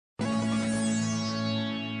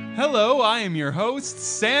Hello, I am your host,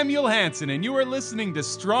 Samuel Hansen, and you are listening to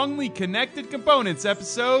Strongly Connected Components,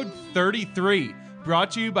 episode 33,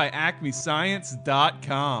 brought to you by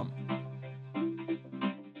AcmeScience.com.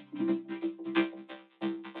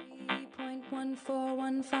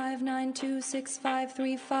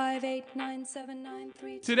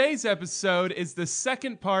 3.1415926535897993. Today's episode is the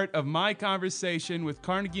second part of my conversation with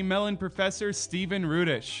Carnegie Mellon professor Stephen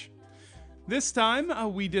Rudich. This time,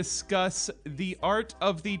 we discuss the art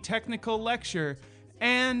of the technical lecture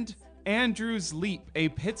and Andrew's Leap, a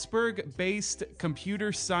Pittsburgh-based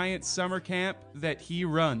computer science summer camp that he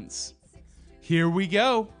runs. Here we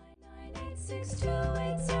go.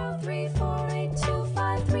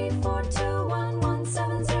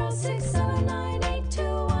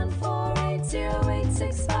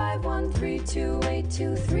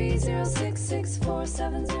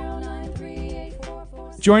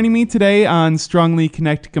 Joining me today on Strongly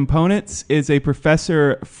Connected Components is a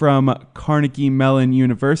professor from Carnegie Mellon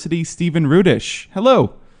University, Stephen Rudich.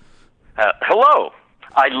 Hello. Hello.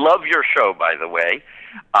 I love your show, by the way.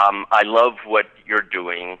 I love what you're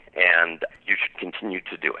doing, and you should continue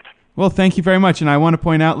to do it. Well, thank you very much. And I want to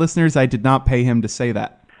point out, listeners, I did not pay him to say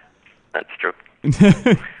that. That's true.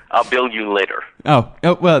 I'll bill you later. Oh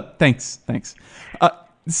well, thanks.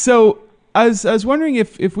 So I was wondering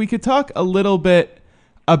if we could talk a little bit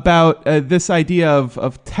about this idea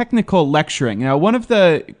of technical lecturing. Now, one of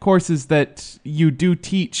the courses that you do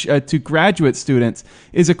teach to graduate students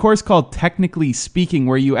is a course called Technically Speaking,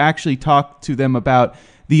 where you actually talk to them about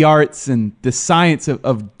the arts and the science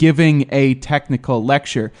of giving a technical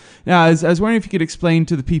lecture. Now, I was wondering if you could explain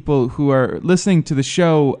to the people who are listening to the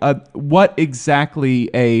show what exactly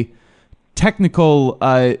a technical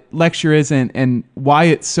lecture is and why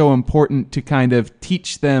it's so important to kind of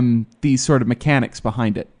teach them these sort of mechanics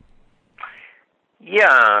behind it.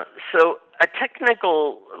 Yeah, so a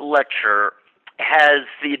technical lecture has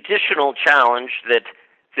the additional challenge that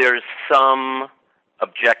there's some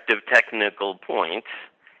objective technical point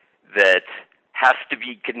that has to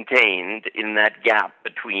be contained in that gap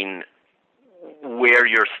between where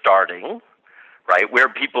you're starting, right, where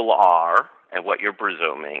people are and what you're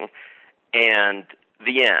presuming, and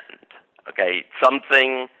the end, okay?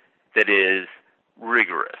 Something that is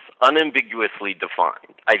rigorous, unambiguously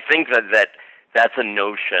defined. I think that's a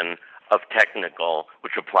notion of technical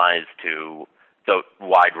which applies to the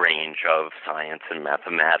wide range of science and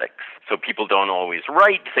mathematics. So people don't always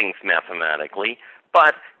write things mathematically,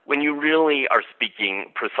 but when you really are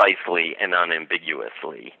speaking precisely and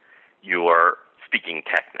unambiguously, you're speaking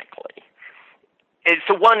technically. And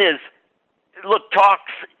so one is, look,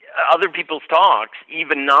 other people's talks,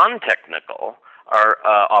 even non-technical, are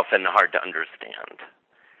often hard to understand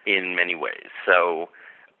in many ways. So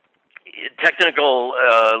technical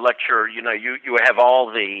lecture, you have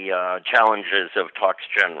all the challenges of talks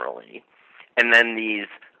generally, and then these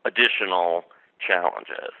additional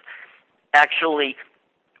challenges. Actually,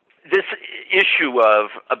 this issue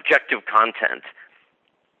of objective content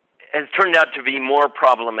has turned out to be more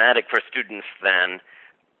problematic for students than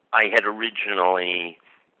I had originally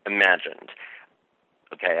imagined.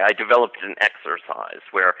 Okay, I developed an exercise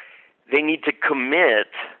where they need to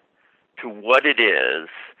commit to what it is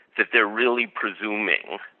that they're really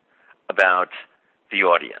presuming about the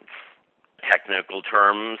audience. Technical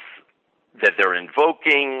terms that they're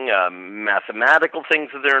invoking, mathematical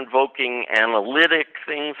things that they're invoking, analytic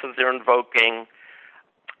things that they're invoking,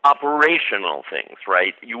 operational things,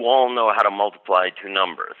 right? You all know how to multiply two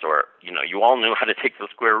numbers, or, you all know how to take the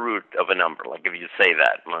square root of a number. Like, if you say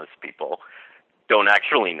that, most people don't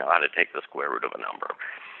actually know how to take the square root of a number.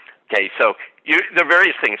 Okay, so there are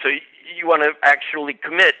various things. So you want to actually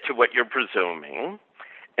commit to what you're presuming,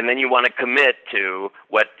 and then you want to commit to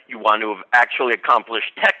what you want to have actually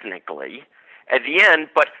accomplished technically at the end,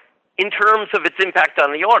 but in terms of its impact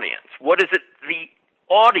on the audience. What is it the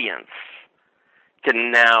audience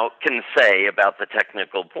can say about the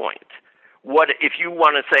technical point? What if you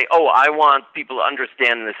want to say, I want people to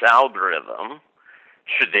understand this algorithm,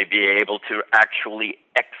 should they be able to actually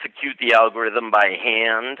execute the algorithm by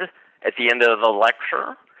hand at the end of the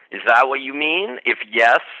lecture? Is that what you mean? If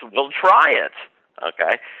yes, we'll try it.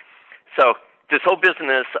 Okay? So this whole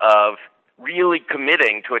business of really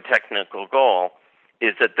committing to a technical goal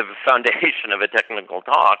is at the foundation of a technical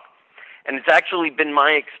talk. And it's actually been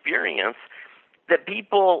my experience that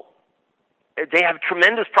people, they have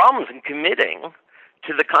tremendous problems in committing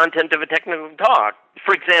to the content of a technical talk.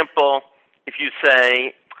 For example, if you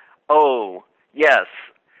say, yes,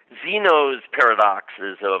 Zeno's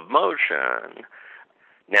paradoxes of motion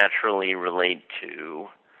naturally relate to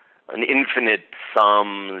an infinite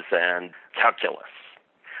sums and calculus.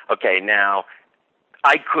 Okay, now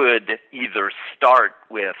I could either start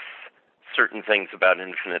with certain things about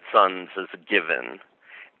infinite sums as a given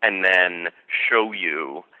and then show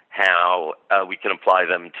you how we can apply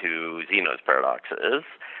them to Zeno's paradoxes,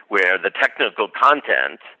 where the technical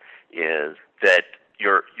content is that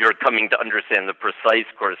you're coming to understand the precise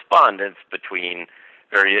correspondence between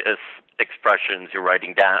various expressions you're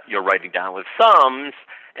writing down with sums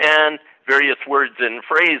and various words and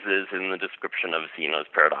phrases in the description of Zeno's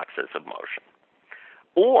paradoxes of motion.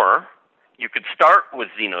 Or you could start with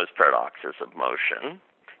Zeno's paradoxes of motion.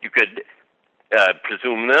 You could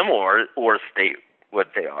presume them or state what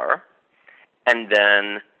they are, and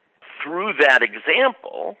then through that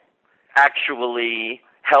example actually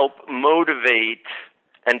help motivate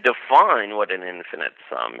and define what an infinite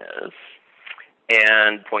sum is,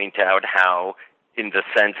 and point out how, in the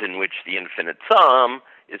sense in which the infinite sum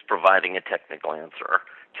is providing a technical answer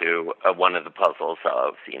to one of the puzzles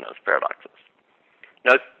of Zeno's paradoxes.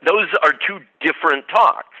 Now, those are two different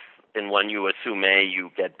talks. In one, you assume A,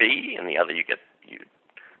 you get B, and the other, you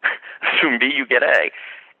assume B, you get A.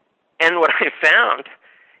 And what I found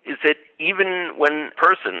is that even when a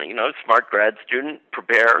person, smart grad student,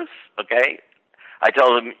 prepares, okay, I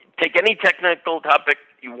tell them, take any technical topic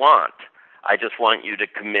you want. I just want you to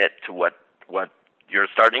commit to what you're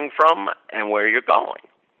starting from and where you're going.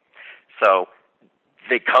 So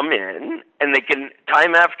they come in, and they can,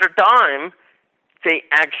 time after time, they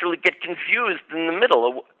actually get confused in the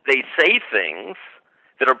middle. They say things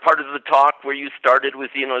that are part of the talk where you started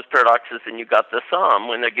with Zeno's paradoxes and you got the sum,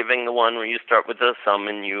 when they're giving the one where you start with the sum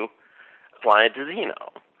and you apply it to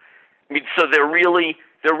Zeno. I mean, so they're really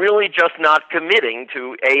just not committing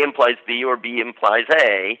to A implies B or B implies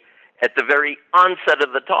A at the very onset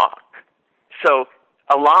of the talk. So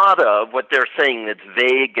a lot of what they're saying that's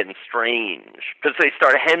vague and strange, because they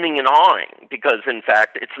start hemming and hawing, because in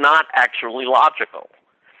fact it's not actually logical.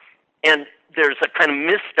 And there's a kind of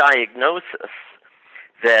misdiagnosis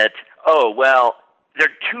that,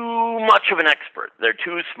 they're too much of an expert. They're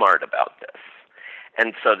too smart about this.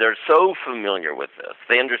 And so they're so familiar with this.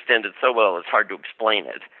 They understand it so well, it's hard to explain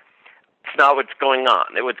it. It's not what's going on.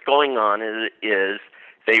 What's going on is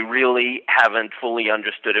they really haven't fully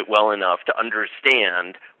understood it well enough to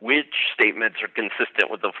understand which statements are consistent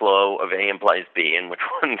with the flow of A implies B and which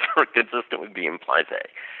ones are consistent with B implies A.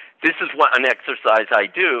 This is an exercise I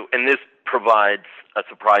do, and this provides a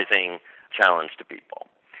surprising challenge to people.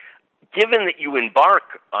 Given that you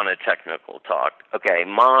embark on a technical talk,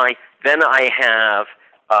 then I have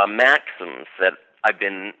maxims that I've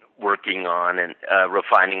been working on and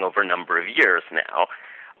refining over a number of years now.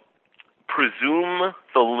 Presume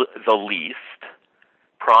the least,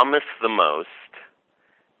 promise the most,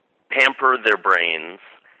 pamper their brains,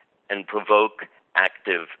 and provoke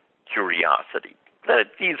active curiosity.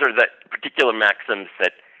 These are the particular maxims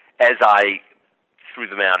that, as I threw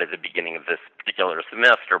them out at the beginning of this particular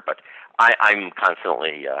semester, but I'm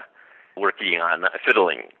constantly working on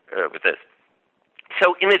fiddling with this.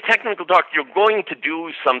 So in a technical talk, you're going to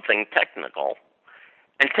do something technical,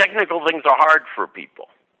 and technical things are hard for people.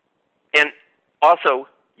 And also,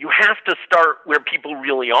 you have to start where people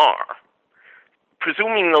really are.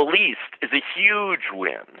 Presuming the least is a huge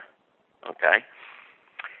win, okay?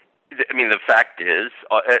 I mean, the fact is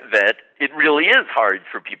that it really is hard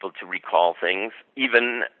for people to recall things.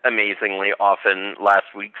 Even, amazingly, often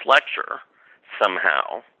last week's lecture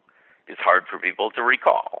somehow is hard for people to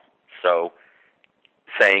recall. So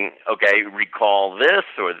saying, recall this,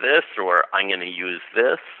 or I'm going to use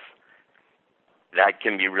this, that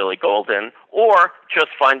can be really golden. Or just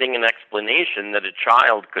finding an explanation that a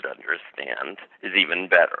child could understand is even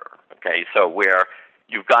better. Okay, so where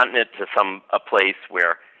you've gotten it to a place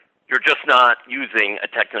where you're just not using a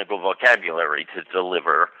technical vocabulary to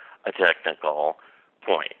deliver a technical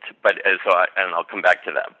point. And I'll come back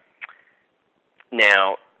to that.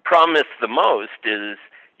 Now, promise the most is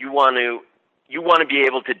you want to be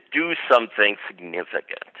able to do something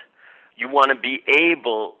significant. You want to be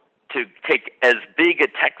able to take as big a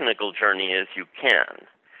technical journey as you can.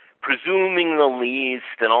 Presuming the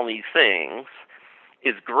least and all these things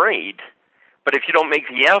is great, but if you don't make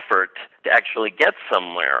the effort to actually get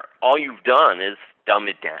somewhere, all you've done is dumb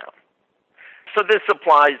it down. So this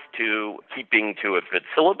applies to keeping to a good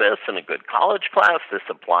syllabus and a good college class. This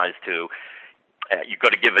applies to you go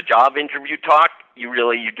to give a job interview talk. You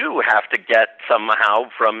do have to get somehow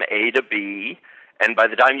from A to B, and by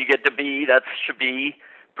the time you get to B, that should be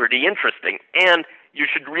pretty interesting. And you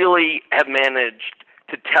should really have managed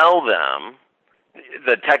to tell them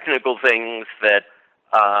the technical things that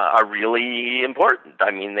are really important.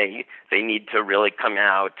 I mean, they need to really come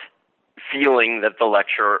out feeling that the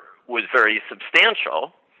lecture was very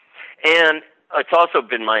substantial. And it's also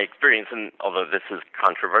been my experience, and although this is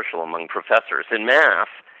controversial among professors, in math,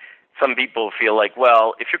 some people feel like,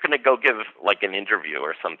 well, if you're going to go give like an interview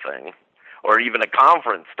or something, or even a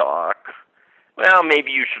conference talk, well,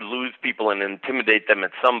 maybe you should lose people and intimidate them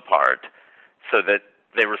at some part so that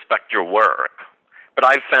they respect your work. But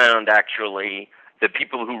I've found actually that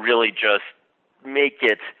people who really just make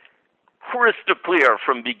it crystal clear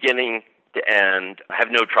from beginning to end have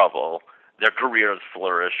no trouble. Their careers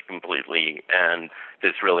flourish completely, and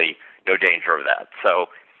there's really no danger of that. So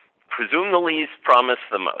presume the least, promise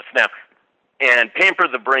the most. Now, and pamper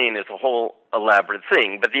the brain is a whole elaborate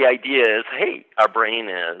thing, but the idea is, hey, our brain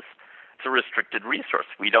is it's a restricted resource.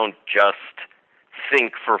 We don't just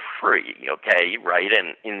think for free, okay, right?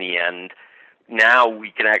 And in the end, now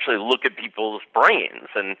we can actually look at people's brains,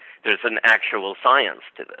 and there's an actual science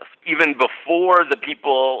to this. Even before the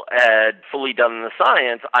people had fully done the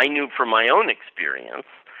science, I knew from my own experience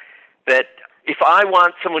that if I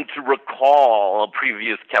want someone to recall a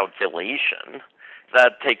previous calculation,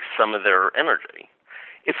 that takes some of their energy.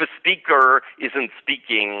 If a speaker isn't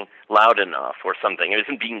speaking loud enough or something,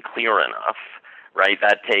 isn't being clear enough, right,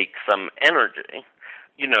 that takes some energy.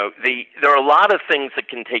 There are a lot of things that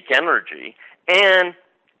can take energy, and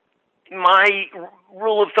my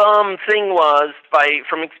rule of thumb thing was,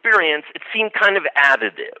 from experience, it seemed kind of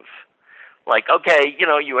additive. Like, okay,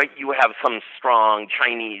 you have some strong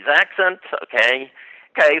Chinese accent, okay,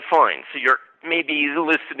 fine. So maybe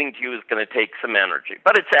listening to you is going to take some energy,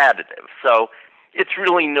 but it's additive. So it's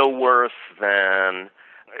really no worse than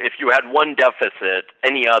if you had one deficit,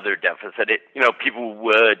 any other deficit. People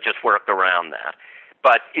would just work around that.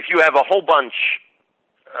 But if you have a whole bunch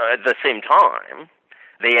at the same time,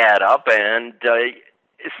 they add up, and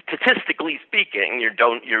statistically speaking,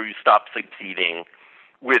 you stop succeeding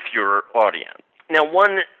with your audience. Now,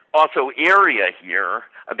 one also area here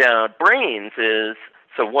about brains is,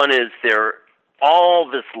 so one is all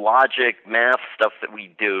this logic, math stuff that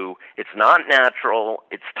we do, it's not natural,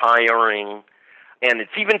 it's tiring, and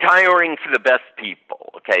it's even tiring for the best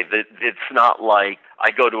people, okay? It's not like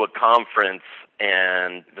I go to a conference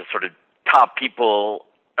and the sort of top people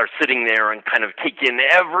are sitting there and kind of take in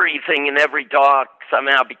everything in every talk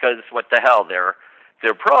somehow because what the hell, they're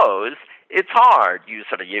pros. It's hard.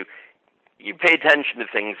 You pay attention to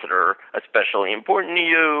things that are especially important to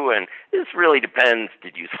you, and this really depends.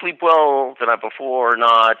 Did you sleep well the night before or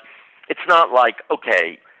not? It's not like,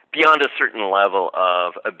 okay, beyond a certain level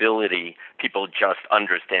of ability, people just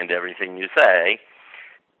understand everything you say.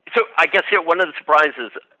 So I guess one of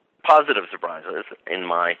the positive surprises in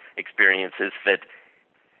my experience is that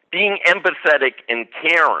being empathetic and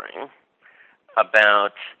caring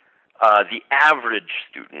about the average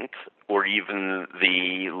student, or even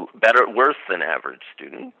the worse than average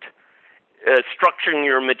student, structuring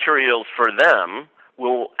your materials for them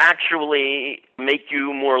will actually make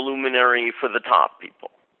you more luminary for the top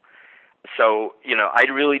people. So, I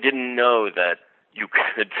really didn't know that you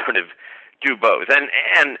could sort of do both.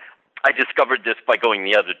 And I discovered this by going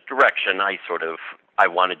the other direction. I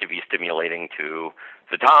wanted to be stimulating to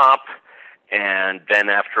the top, and then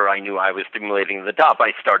after I knew I was stimulating the top,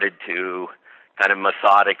 I started to kind of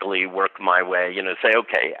methodically work my way, say,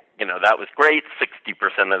 okay, that was great,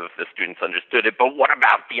 60% of the students understood it, but what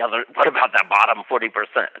about that bottom 40%?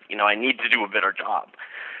 I need to do a better job.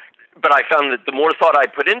 But I found that the more thought I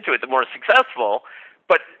put into it, the more successful.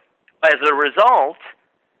 But as a result,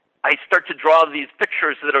 I start to draw these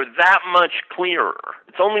pictures that are that much clearer.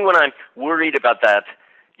 It's only when I'm worried about that,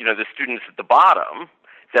 the students at the bottom,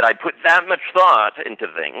 that I put that much thought into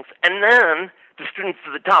things. And then the students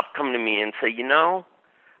at the top come to me and say,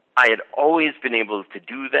 I had always been able to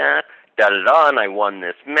do that, da-da-da, and I won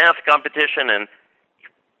this math competition, and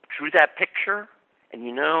drew that picture,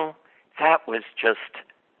 and that was just,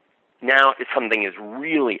 now it's something is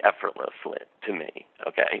really effortless to me,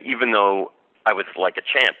 okay? Even though I was like a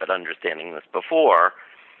champ at understanding this before,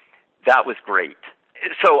 that was great.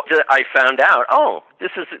 So I found out, this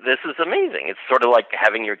is amazing. It's sort of like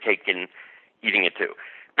having your cake and eating it too.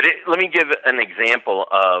 But let me give an example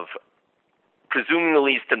of presuming the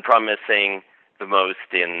least and promising the most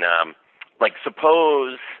in,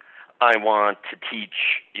 suppose I want to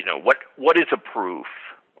teach, what is a proof,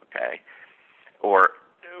 okay? Or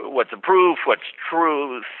what's a proof, what's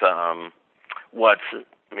truth, what's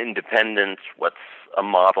independence, what's a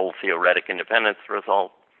model theoretic independence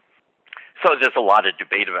result. So there's a lot of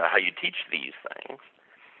debate about how you teach these things.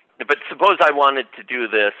 But suppose I wanted to do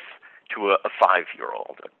this to a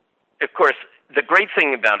 5-year-old. Of course, the great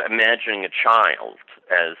thing about imagining a child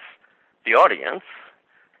as the audience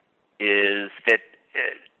is that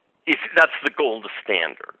if that's the gold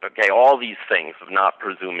standard, okay, all these things of not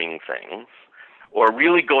presuming things, or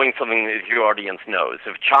really going something that your audience knows.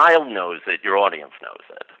 If a child knows it, your audience knows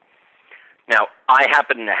it. Now, I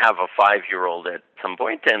happen to have a 5-year-old at some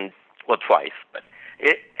point, twice, but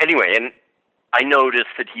anyway, and I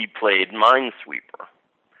noticed that he played Minesweeper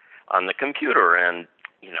on the computer, and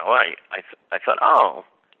I thought, oh,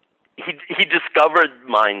 he discovered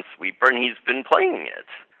Minesweeper, and he's been playing it.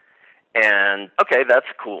 And, okay,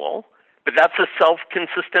 that's cool, but that's a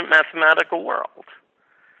self-consistent mathematical world.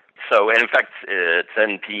 So, and in fact, it's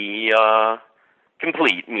NP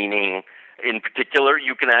complete, meaning, in particular,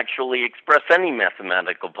 you can actually express any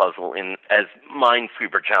mathematical puzzle as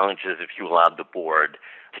Minesweeper challenges if you allowed the board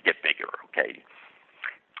to get bigger, okay?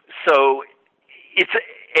 So, it's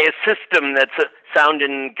a system that's sound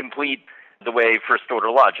and complete the way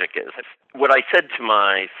first-order logic is. What I said to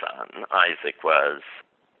my son, Isaac, was,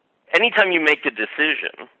 anytime you make a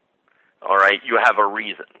decision, all right, you have a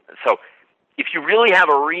reason. So if you really have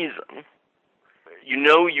a reason,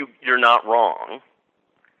 you're not wrong.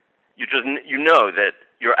 You know that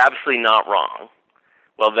you're absolutely not wrong.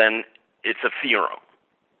 Well, then it's a theorem,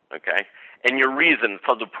 okay? And your reason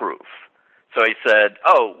for the proof. So I said,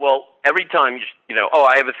 oh, well, every time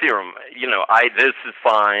I have a theorem. This is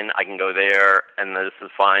fine. I can go there, and this is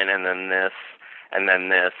fine, and then this, and then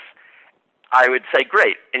this. I would say,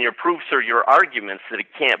 great, and your proofs are your arguments that it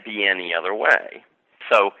can't be any other way.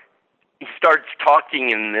 So he starts talking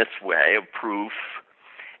in this way of proof,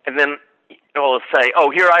 and then he'll say, oh,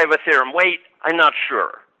 here I have a theorem. Wait, I'm not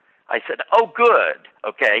sure. I said, oh, good,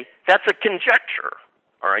 okay, that's a conjecture,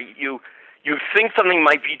 all right? You think something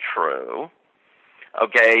might be true,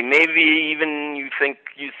 okay, maybe even you think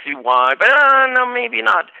you see why, but no, maybe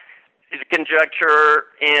not. It's a conjecture,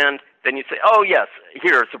 and then you say, oh, yes,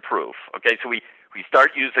 here's a proof. Okay, so we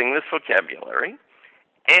start using this vocabulary.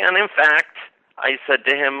 And in fact, I said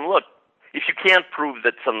to him, look, if you can't prove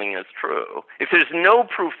that something is true, if there's no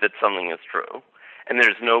proof that something is true, and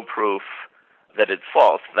there's no proof that it's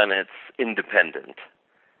false, then it's independent.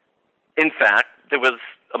 In fact, there was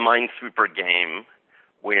a Minesweeper game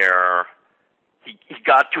where he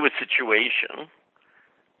got to a situation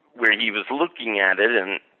where he was looking at it,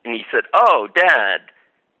 and he said, oh, Dad,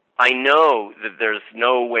 I know that there's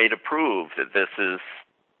no way to prove that this is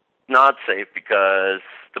not safe because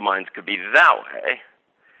the mines could be that way.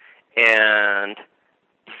 And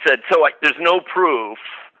he said, so there's no proof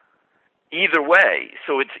either way,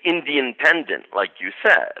 so it's independent, like you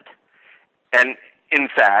said. And in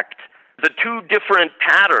fact, the two different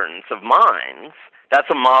patterns of mines, that's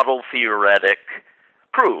a model theoretic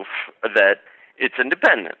proof that it's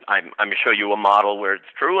independent. I'm going to show you a model where it's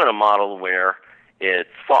true and a model where it's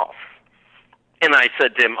false. And I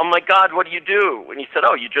said to him, oh, my God, what do you do? And he said,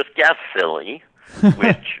 oh, you just guess, silly,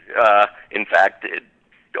 which, in fact,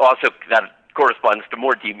 that corresponds to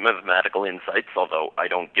more deep mathematical insights, although I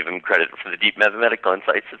don't give him credit for the deep mathematical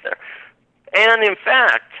insights there. And, in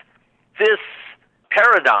fact, this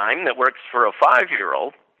paradigm that works for a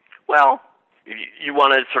 5-year-old, well, if you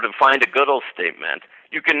want to sort of find a Gödel statement,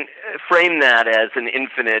 you can frame that as an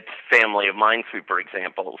infinite family of Minesweeper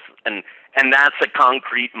examples, and that's a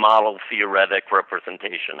concrete model theoretic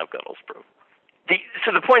representation of Gödel's proof.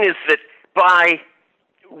 So the point is that by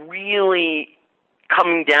really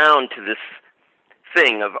coming down to this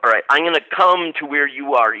thing of, all right, I'm going to come to where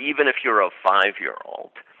you are, even if you're a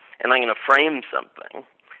 5-year-old, and I'm going to frame something.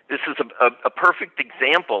 This is a perfect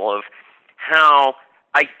example of how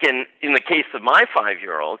I can, in the case of my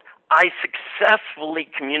 5-year-old, I successfully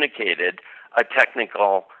communicated a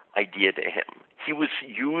technical idea to him. He was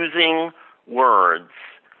using words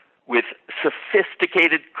with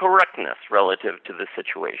sophisticated correctness relative to the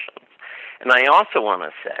situations. And I also want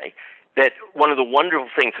to say that one of the wonderful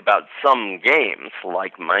things about some games,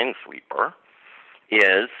 like Minesweeper,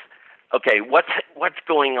 is, okay, what's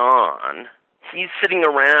going on? He's sitting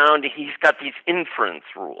around, he's got these inference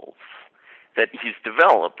rules that he's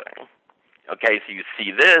developing. Okay, so you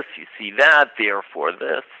see this, you see that, therefore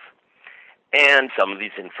this. And some of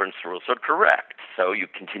these inference rules are correct. So you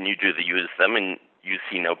continue to use them and you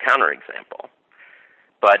see no counterexample.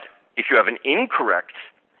 But if you have an incorrect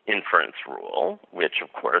inference rule, which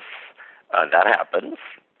of course that happens,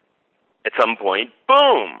 at some point,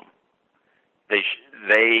 boom,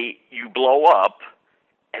 you blow up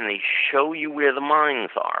and they show you where the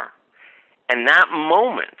mines are. And that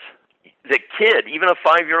moment, the kid, even a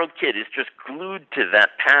 5-year-old kid, is just glued to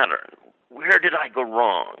that pattern. Where did I go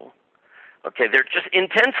wrong? Okay, they're just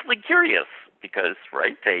intensely curious because,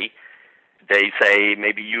 right, they say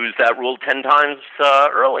maybe use that rule 10 times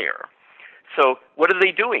earlier. So what are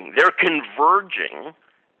they doing? They're converging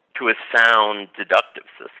to a sound deductive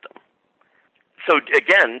system. So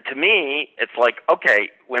again, to me, it's like, okay,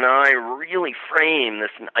 when I really frame this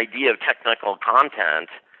idea of technical content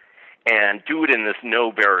and do it in this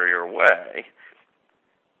no-barrier way,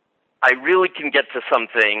 I really can get to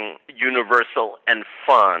something universal and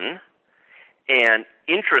fun and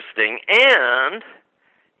interesting. And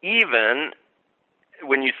even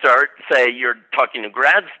when you start, say, you're talking to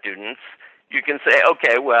grad students, you can say,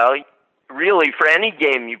 okay, well, really, for any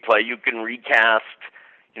game you play, you can recast,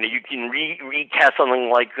 you can recast something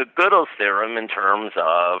like the Gödel's theorem in terms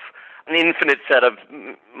of an infinite set of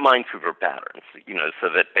Minesweeper patterns, so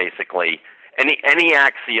that basically any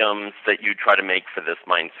axioms that you try to make for this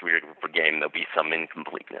Minesweeper game, there'll be some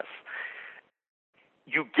incompleteness.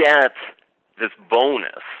 You get this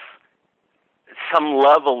bonus, some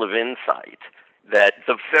level of insight that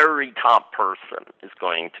the very top person is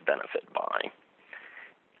going to benefit by.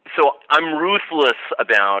 So I'm ruthless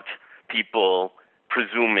about people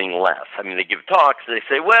presuming less. I mean, they give talks, they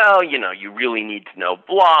say, well, you really need to know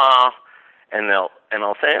blah, and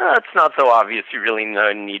I'll say, oh, it's not so obvious you really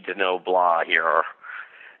need to know blah here.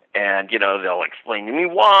 And, they'll explain to me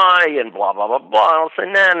why, and blah, blah, blah, blah. I'll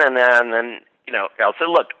say, nah, and then, I'll say,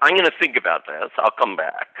 look, I'm going to think about this. I'll come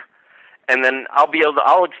back. And then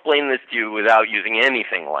I'll explain this to you without using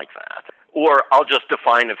anything like that. Or I'll just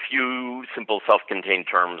define a few simple self-contained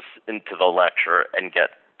terms into the lecture and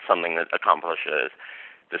get something that accomplishes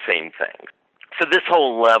the same thing. So this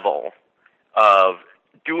whole level of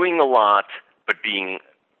doing a lot but being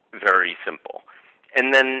very simple.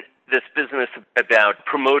 And then this business about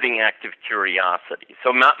promoting active curiosity.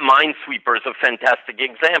 So Minesweeper is a fantastic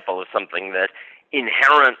example of something that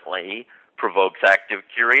inherently provokes active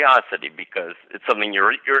curiosity because it's something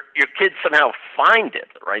your kids somehow find it,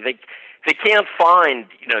 right? They can't find,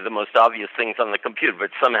 the most obvious things on the computer,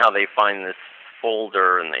 but somehow they find this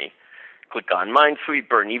folder and they click on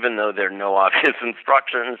Minesweeper, and even though there are no obvious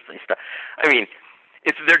instructions, they start. I mean,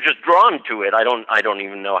 they're just drawn to it. I don't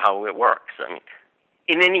even know how it works. I mean,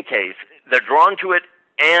 in any case, they're drawn to it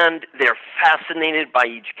and they're fascinated by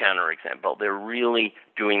each counterexample. They're really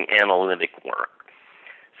doing analytic work.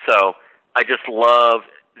 So I just love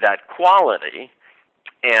that quality.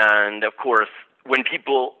 And of course, when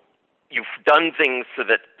you've done things so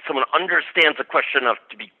that someone understands a question enough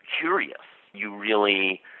to be curious, you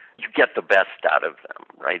get the best out of them,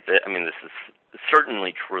 right? I mean, this is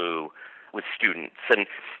certainly true with students. And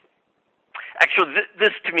actually,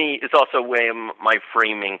 this to me is also a way of my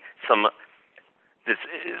framing this,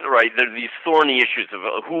 right? There are these thorny issues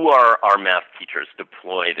of who are our math teachers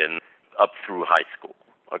deployed up through high school,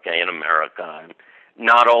 okay, in America. And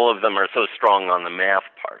not all of them are so strong on the math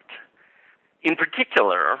part. In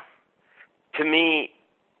particular, to me,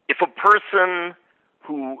 if a person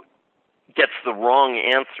who gets the wrong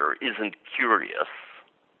answer isn't curious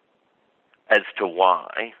as to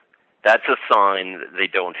why, that's a sign that they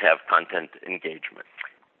don't have content engagement.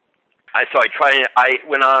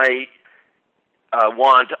 When I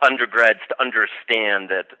want undergrads to understand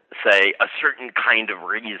that, say, a certain kind of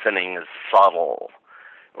reasoning is subtle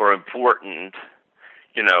or important,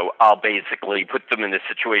 I'll basically put them in a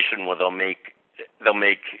situation where they'll make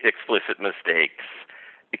explicit mistakes,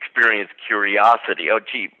 experience curiosity. Oh,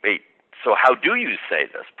 gee, wait, so how do you say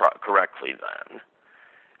this correctly then?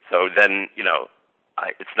 So then,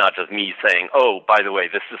 it's not just me saying, oh, by the way,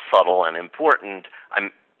 this is subtle and important.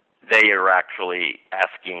 They are actually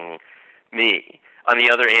asking me. On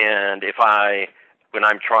the other hand, when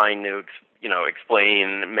I'm trying to,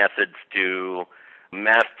 explain methods to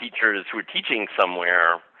math teachers who are teaching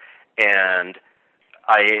somewhere, and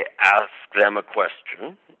I ask them a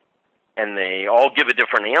question, and they all give a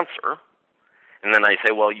different answer, and then I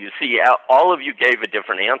say, well, you see, all of you gave a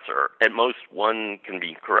different answer. At most, one can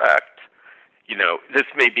be correct. This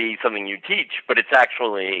may be something you teach, but it's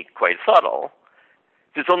actually quite subtle.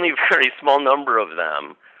 There's only a very small number of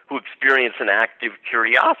them who experience an active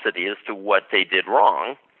curiosity as to what they did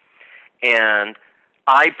wrong. And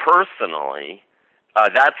I personally,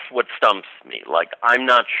 that's what stumps me. Like, I'm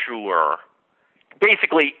not sure.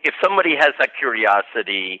 Basically, if somebody has that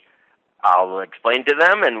curiosity, I'll explain to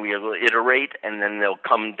them and we'll iterate, and then they'll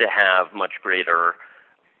come to have much greater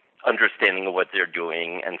understanding of what they're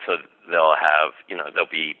doing, and so they'll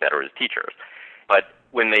be better as teachers. But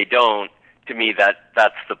when they don't, to me,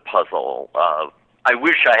 that's the puzzle. I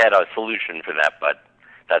wish I had a solution for that, but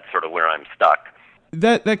that's sort of where I'm stuck.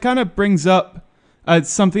 That kind of brings up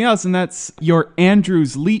something else, and that's your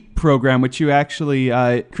Andrews LEAP program, which you actually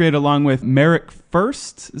created along with Merrick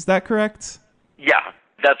First. Is that correct? Yeah.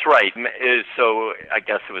 That's right. So I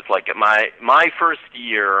guess it was like my first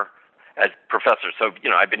year as professor. So,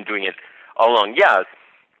 I've been doing it all along. Yeah.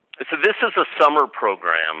 So this is a summer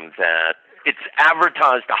program that it's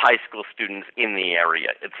advertised to high school students in the area.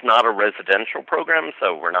 It's not a residential program,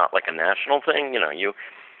 so we're not like a national thing,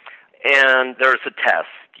 and there's a test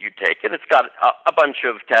you take, and it's got a bunch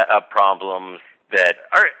of problems that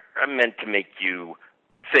are meant to make you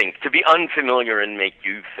think, to be unfamiliar and make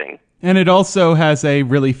you think. And it also has a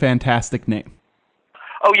really fantastic name.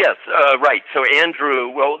 Oh, yes, right. So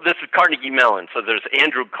Andrew, this is Carnegie Mellon. So there's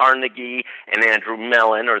Andrew Carnegie and Andrew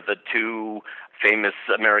Mellon are the two famous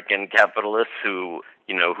American capitalists whose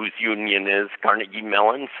union is Carnegie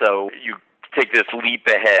Mellon. So you take this leap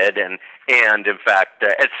ahead, and in fact,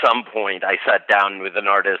 at some point I sat down with an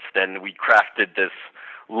artist and we crafted this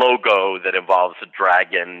logo that involves a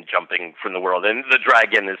dragon jumping from the world. And the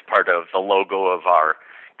dragon is part of the logo of our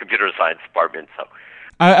computer science department. So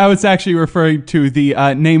I was actually referring to the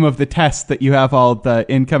name of the test that you have all the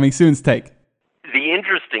incoming students take. The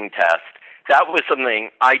interesting test, that was something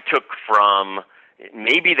I took from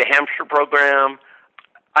maybe the Hampshire program.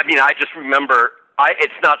 I mean, I just remember,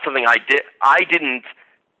 it's not something I did. I didn't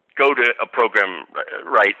go to a program,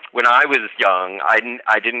 right? When I was young,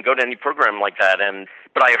 I didn't go to any program like that.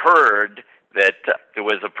 But I heard that there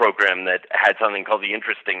was a program that had something called the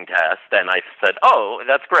Interesting Test, and I said, oh,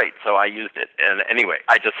 that's great. So I used it. And anyway,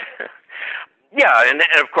 I just, yeah, and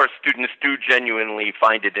of course students do genuinely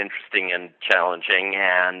find it interesting and challenging,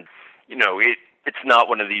 and, it's not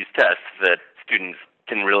one of these tests that students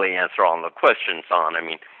can really answer all the questions on. I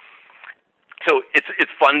mean, so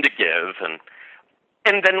it's fun to give, and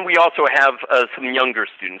then we also have some younger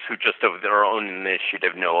students who just of their own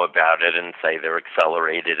initiative know about it and say they're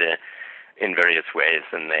accelerated in various ways,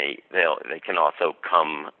 and they can also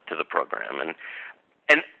come to the program.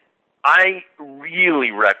 And I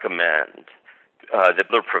really recommend that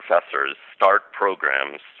their professors start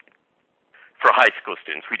programs for high school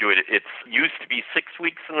students. We do it. It used to be 6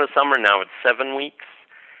 weeks in the summer. Now it's 7 weeks.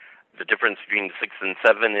 The difference between 6 and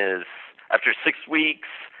 7 is after 6 weeks,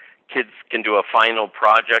 kids can do a final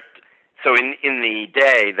project. So in the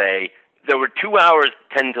day, there were 2 hours,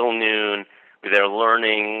 10 till noon, where they're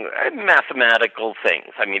learning mathematical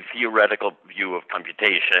things. I mean, theoretical view of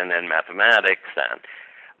computation and mathematics and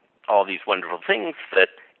all these wonderful things that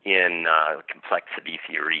in complexity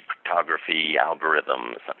theory, cryptography,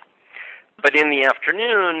 algorithms. But in the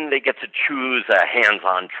afternoon, they get to choose a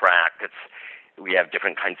hands-on track. We have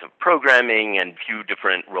different kinds of programming and few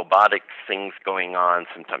different robotics things going on.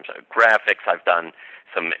 Sometimes graphics. I've done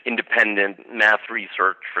some independent math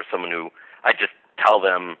research for someone who I just tell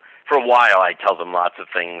them, for a while I tell them lots of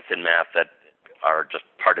things in math that are just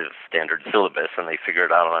part of the standard syllabus, and they figure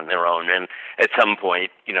it out on their own. And at some point,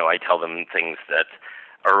 I tell them things that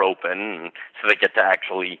are open, so they get to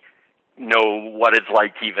actually know what it's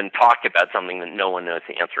like to even talk about something that no one knows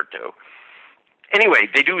the answer to. Anyway,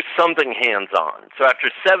 they do something hands-on. So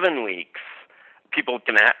after 7 weeks, people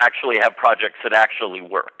can actually have projects that actually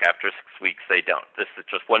work. After 6 weeks, they don't. This is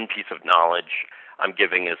just one piece of knowledge I'm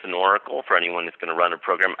giving as an oracle for anyone who's going to run a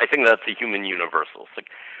program. I think that's a human universal. So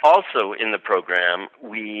also in the program,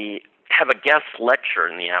 we have a guest lecture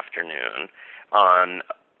in the afternoon on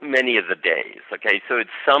many of the days. Okay, so it's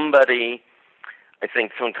somebody, I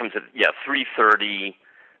think someone comes at 3:30,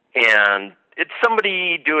 and it's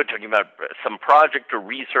somebody talking about some project or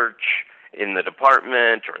research in the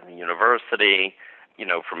department or in the university,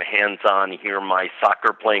 from hands-on, hear my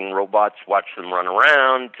soccer-playing robots, watch them run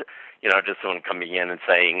around, just someone coming in and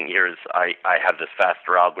saying, I have this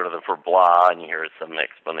faster algorithm for blah, and here's some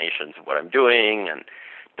explanations of what I'm doing, and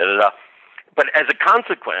da-da-da. But as a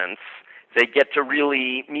consequence, they get to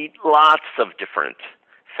really meet lots of different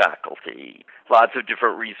faculty, lots of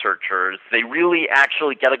different researchers. They really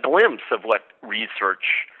actually get a glimpse of what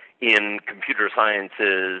research in computer science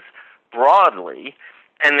is broadly,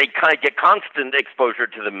 and they kind of get constant exposure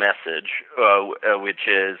to the message, which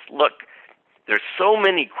is, look, there's so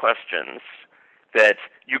many questions that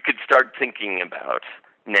you could start thinking about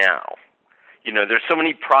now. There's so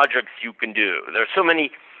many projects you can do. There's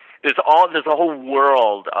a whole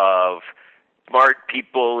world of smart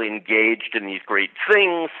people engaged in these great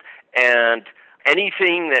things, and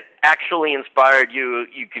anything that actually inspired you,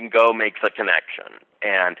 you can go make the connection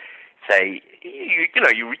and say,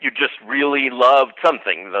 you just really loved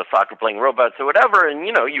something, the soccer playing robots or whatever, and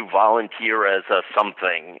you volunteer as a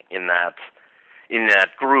something in that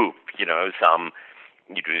group. You do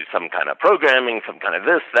some kind of programming, some kind of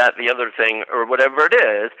this, that, the other thing, or whatever it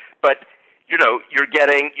is, but you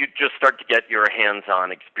just start to get your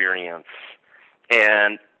hands-on experience.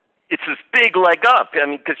 And it's this big leg up. I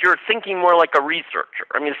mean, because you're thinking more like a researcher.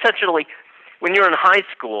 I mean, essentially, when you're in high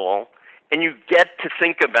school and you get to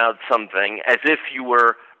think about something as if you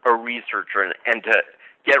were a researcher and to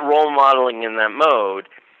get role modeling in that mode,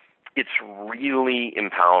 it's really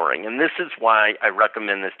empowering. And this is why I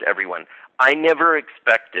recommend this to everyone. I never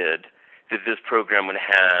expected that this program would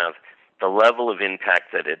have the level of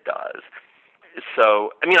impact that it does.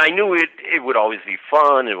 So, I mean, I knew it would always be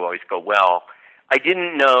fun, it would always go well. I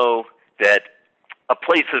didn't know that a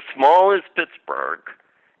place as small as Pittsburgh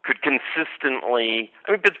could consistently,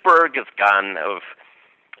 I mean, Pittsburgh is gone of,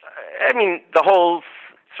 I mean, the whole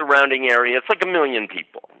surrounding area, it's like 1 million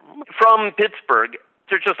people. From Pittsburgh,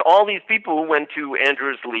 there's just all these people who went to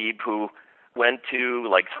Andrews Lieb, who went to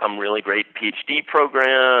like some really great PhD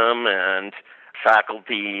program and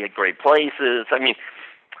faculty at great places. I mean,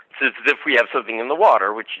 it's as if we have something in the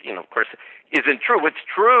water, which, of course, isn't true. What's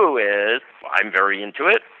true is I'm very into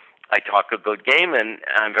it. I talk a good game, and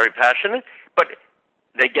I'm very passionate. But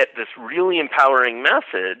they get this really empowering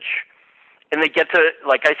message, and they get to,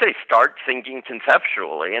 like I say, start thinking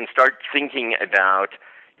conceptually and start thinking about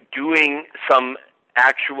doing some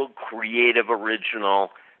actual creative,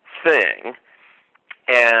 original thing.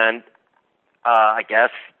 And I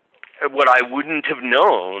guess what I wouldn't have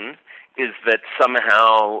known is that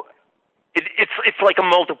somehow it's like a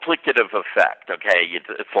multiplicative effect. Okay,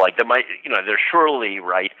 it's like there's surely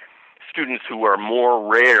students who are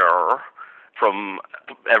more rare from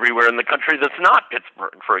everywhere in the country that's not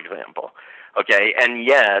Pittsburgh, for example. Okay, and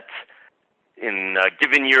yet in a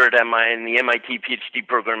given year at in the MIT PhD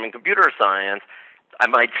program in computer science, I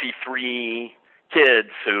might see 3 kids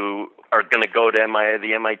who are going to go to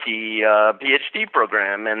the MIT PhD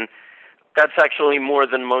program, and that's actually more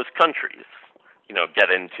than most countries,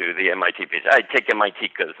 get into the MIT PhD. I take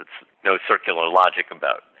MIT because it's no circular logic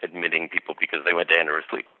about admitting people because they went to Andrews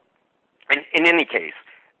Lieb. And in any case,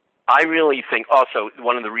 I really think also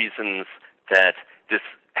one of the reasons that this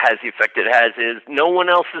has the effect it has is no one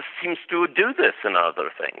else seems to do this in other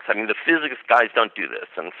things. I mean, the physics guys don't do this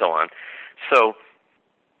and so on. So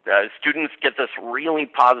students get this really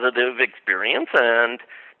positive experience, and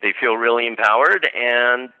they feel really empowered,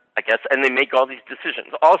 and and they make all these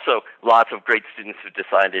decisions. Also, lots of great students have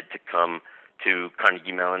decided to come to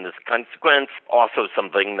Carnegie Mellon as a consequence. Also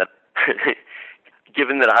something that,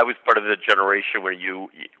 given that I was part of the generation where you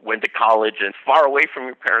went to college and as far away from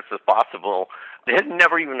your parents as possible, it had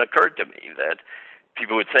never even occurred to me that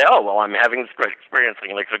people would say, oh, well, I'm having this great experience.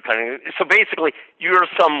 So basically, you're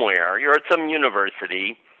somewhere, you're at some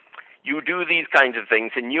university, you do these kinds of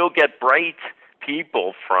things, and you'll get bright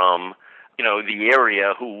people from the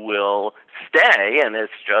area who will stay, and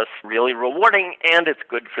it's just really rewarding, and it's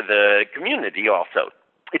good for the community also.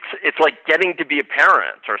 It's like getting to be a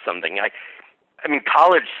parent or something. I mean,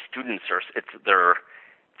 college students they're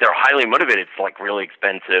highly motivated. It's like really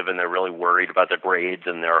expensive, and they're really worried about their grades,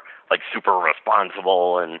 and they're like super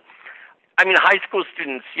responsible. And I mean, high school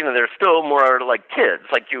students, they're still more like kids,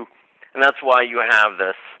 like you, and that's why you have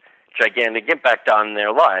this gigantic impact on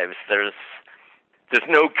their lives. There's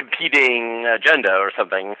no competing agenda or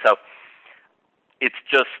something. So it's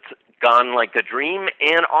just gone like a dream.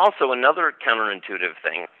 And also another counterintuitive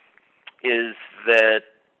thing is that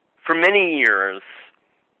for many years,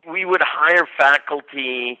 we would hire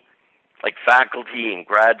faculty and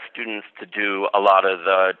grad students to do a lot of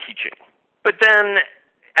the teaching. But then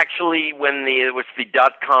actually when there was the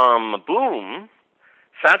dot-com boom,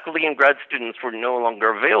 faculty and grad students were no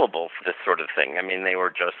longer available for this sort of thing. I mean, they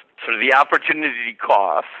were just sort of the opportunity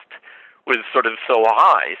cost was sort of so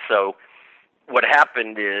high. So what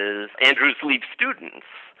happened is Andrews Lieb students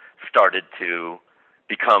started to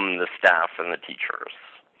become the staff and the teachers.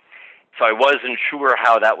 So I wasn't sure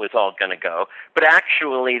how that was all going to go. But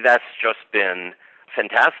actually, that's just been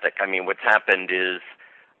fantastic. I mean, what's happened is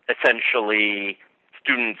essentially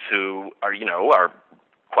students who are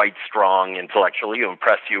quite strong intellectually, who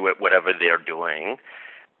impress you at whatever they're doing,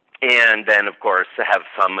 and then, of course, have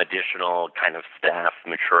some additional kind of staff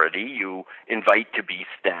maturity. You invite to be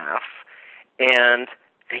staff, and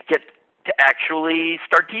they get to actually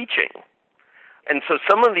start teaching. And so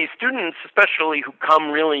some of these students, especially who come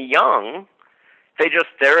really young,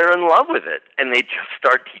 they're in love with it, and they just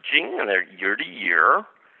start teaching, and they're year to year,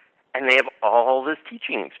 and they have all this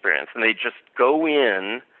teaching experience, and they just go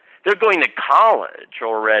in. They're going to college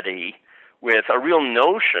already with a real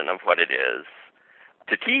notion of what it is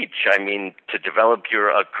to teach. I mean, to develop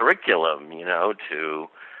your curriculum, to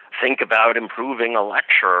think about improving a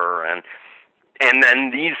lecture, and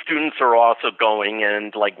then these students are also going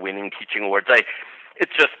and winning teaching awards.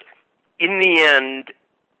 It's just, in the end,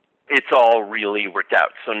 it's all really worked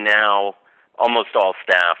out. So now almost all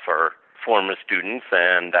staff are former students,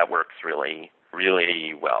 and that works really,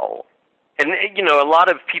 really well. And, a lot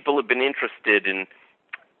of people have been interested in,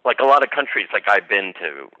 like a lot of countries, like I've been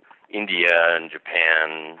to India and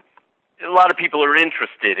Japan. A lot of people are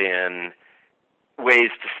interested in ways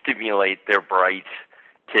to stimulate their bright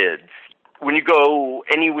kids. When you go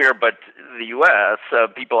anywhere but the U.S.,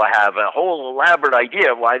 people have a whole elaborate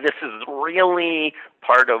idea of why this is really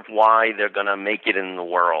part of why they're going to make it in the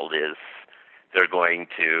world is they're going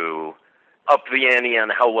to up the ante on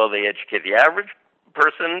how well they educate the average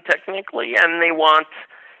person technically, and they want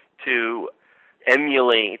to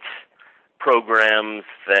emulate programs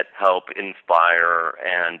that help inspire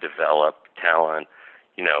and develop talent,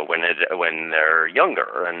 when they're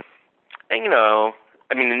younger. And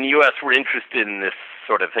in the U.S. we're interested in this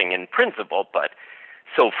sort of thing in principle, but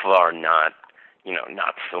so far not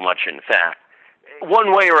so much in fact.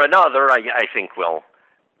 One way or another, I think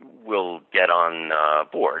we'll get on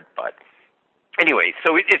board. But anyway,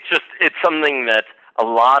 so it's something that a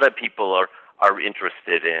lot of people are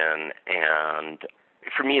interested in, and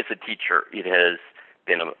for me as a teacher, it has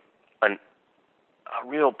been a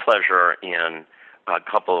real pleasure in a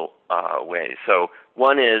couple ways. So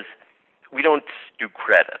one is we don't do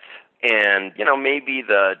credit, and maybe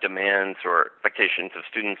the demands or expectations of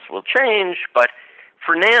students will change, but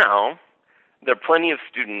for now, there are plenty of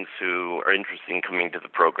students who are interested in coming to the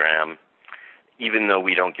program, even though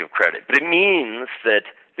we don't give credit. But it means that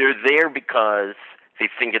they're there because they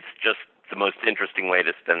think it's just the most interesting way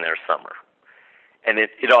to spend their summer. And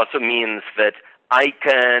it also means that I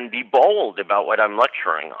can be bold about what I'm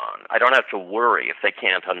lecturing on. I don't have to worry if they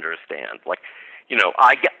can't understand.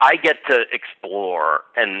 I get to explore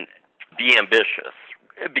and be ambitious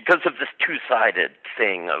because of this two-sided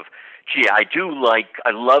thing of,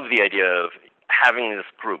 I love the idea of having this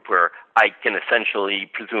group where I can essentially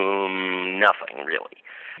presume nothing, really,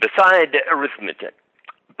 beside arithmetic.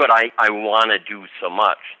 But I want to do so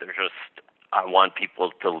much. I want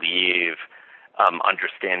people to leave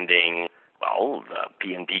understanding, the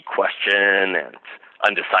P&D question and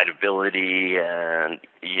undecidability and,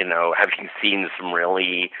 having seen some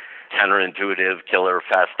really counterintuitive, killer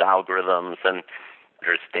fast algorithms and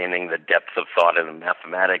understanding the depth of thought in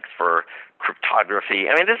mathematics for cryptography.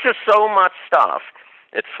 There's just so much stuff.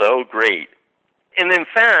 It's so great. And in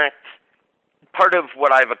fact, part of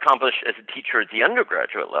what I've accomplished as a teacher at the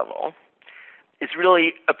undergraduate level is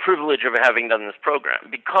really a privilege of having done this program,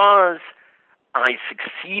 because I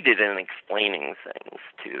succeeded in explaining things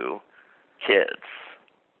to kids.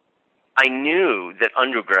 I knew that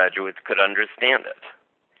undergraduates could understand it.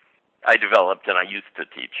 I developed, and I used to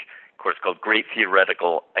teach, a course called Great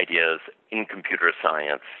Theoretical Ideas in Computer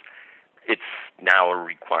Science. It's now a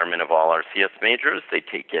requirement of all our CS majors. They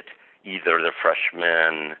take it either the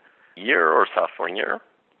freshman year or sophomore year.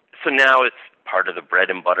 So now it's part of the bread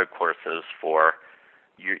and butter courses for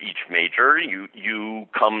each major. You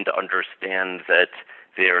come to understand that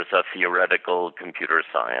there's a theoretical computer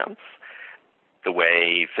science, the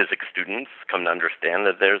way physics students come to understand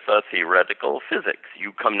that there's a theoretical physics.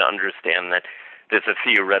 You come to understand that there's a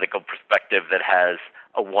theoretical perspective that has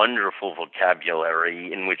a wonderful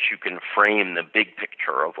vocabulary in which you can frame the big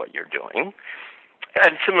picture of what you're doing.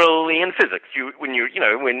 And similarly in physics, when you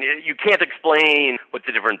can't explain what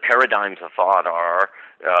the different paradigms of thought are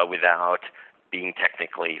without being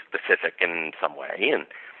technically specific in some way. And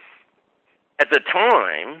at the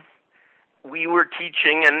time, we were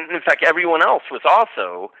teaching, and in fact everyone else was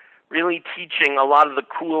also really teaching a lot of the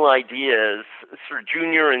cool ideas sort of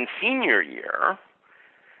junior and senior year.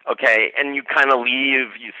 Okay, and you kind of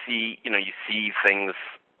leave, you see things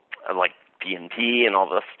like D&T and all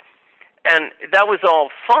this. And that was all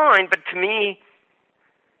fine, but to me,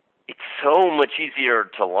 it's so much easier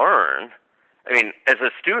to learn. As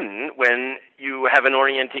a student, when you have an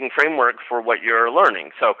orienting framework for what you're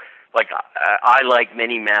learning. So, I like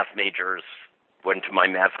many math majors, went to my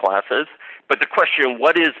math classes, but the question,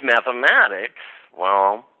 what is mathematics?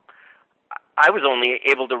 Well, I was only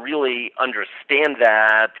able to really understand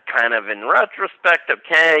that kind of in retrospect.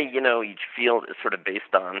 Okay, each field is sort of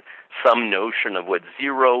based on some notion of what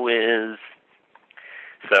zero is.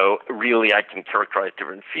 So really I can characterize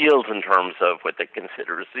different fields in terms of what they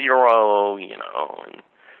consider zero, And,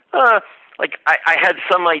 I had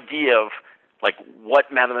some idea of,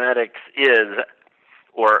 what mathematics is,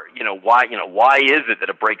 or, why is it that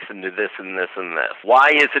it breaks into this and this and this? Why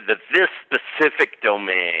is it that this specific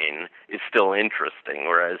domain is still interesting,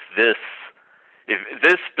 whereas if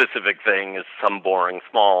this specific thing is some boring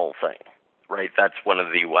small thing, right? That's one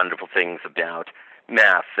of the wonderful things about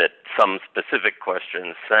math that some specific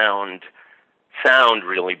questions sound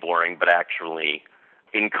really boring, but actually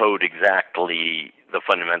encode exactly the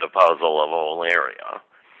fundamental puzzle of a whole area.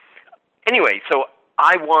 Anyway, so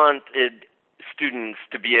I wanted students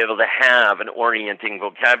to be able to have an orienting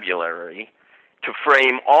vocabulary to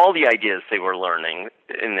frame all the ideas they were learning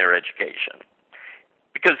in their education.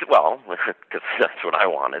 Because that's what I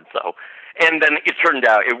wanted. So, and then it turned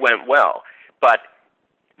out it went well. But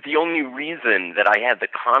the only reason that I had the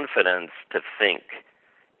confidence to think,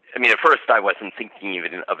 I mean, at first I wasn't thinking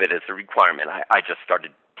even of it as a requirement. I just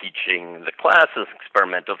started teaching the class as an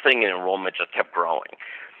experimental thing, and enrollment just kept growing.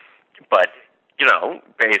 But,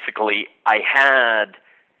 basically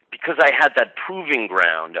because I had that proving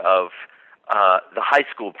ground of the high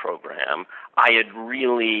school program, I had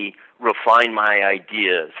really refined my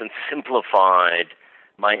ideas and simplified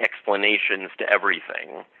my explanations to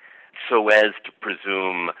everything so as to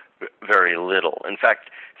presume very little. In fact,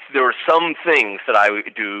 there were some things that I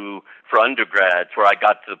would do for undergrads where I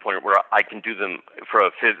got to the point where I can do them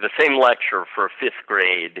for the same lecture for a fifth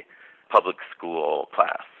grade public school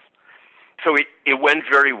class. So it went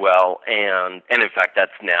very well, and in fact,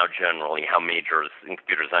 that's now generally how majors in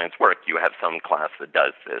computer science work. You have some class that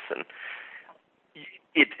does this, and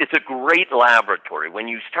it's a great laboratory. When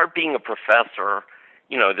you start being a professor,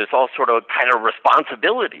 there's all sort of kind of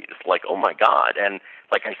responsibilities, like, oh my God. And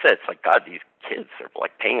like I said, it's like, God, these kids are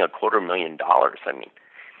like paying $250,000. I mean,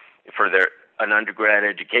 for an undergrad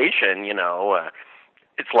education,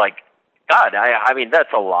 it's like, God, I mean,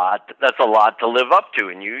 that's a lot to live up to.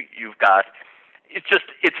 And you've got,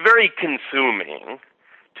 it's very consuming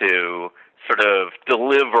to sort of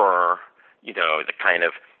deliver, the kind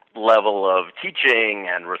of level of teaching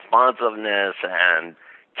and responsiveness and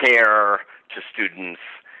care to students,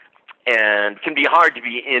 and can be hard to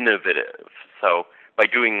be innovative. So by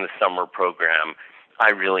doing the summer program,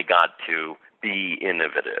 I really got to be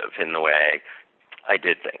innovative in the way I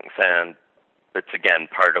did things. And it's, again,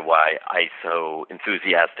 part of why I so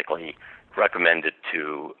enthusiastically recommend it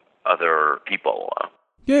to other people.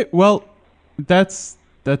 Okay, well, that's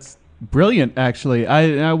brilliant, actually.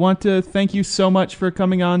 I want to thank you so much for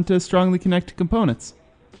coming on to Strongly Connected Components.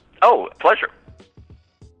 Oh, pleasure.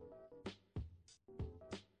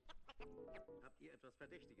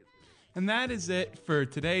 And that is it for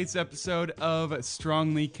today's episode of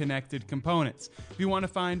Strongly Connected Components. If you want to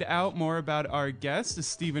find out more about our guest,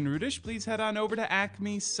 Stephen Rudich, please head on over to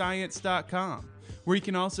acmescience.com, where you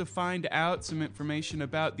can also find out some information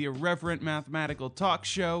about the Irreverent Mathematical Talk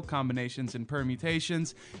Show, Combinations and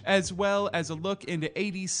Permutations, as well as a look into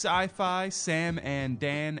 80s sci-fi, Sam and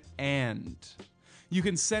Dan, and... You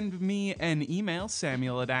can send me an email,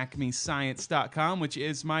 samuel@acmescience.com, which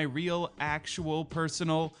is my real, actual,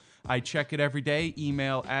 personal, I check it every day,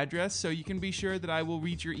 email address, so you can be sure that I will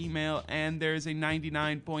read your email, and there's a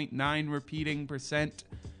 99.9 repeating %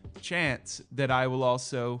 chance that I will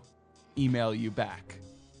also email you back.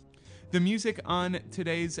 The music on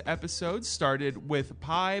today's episode started with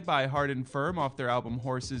Pie by Hard and Firm off their album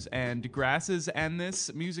Horses and Grasses, and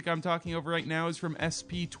this music I'm talking over right now is from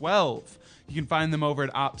SP12. You can find them over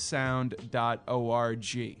at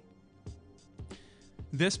opsound.org.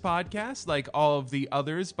 This podcast, like all of the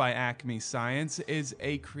others by Acme Science, is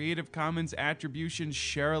a Creative Commons Attribution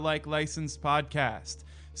Share-alike licensed podcast.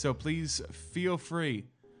 So please feel free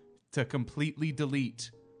to completely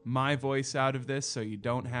delete my voice out of this so you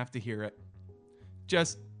don't have to hear it.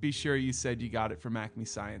 Just be sure you said you got it from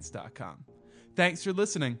acmescience.com. Thanks for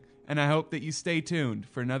listening, and I hope that you stay tuned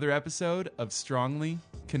for another episode of Strongly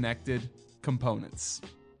Connected Components.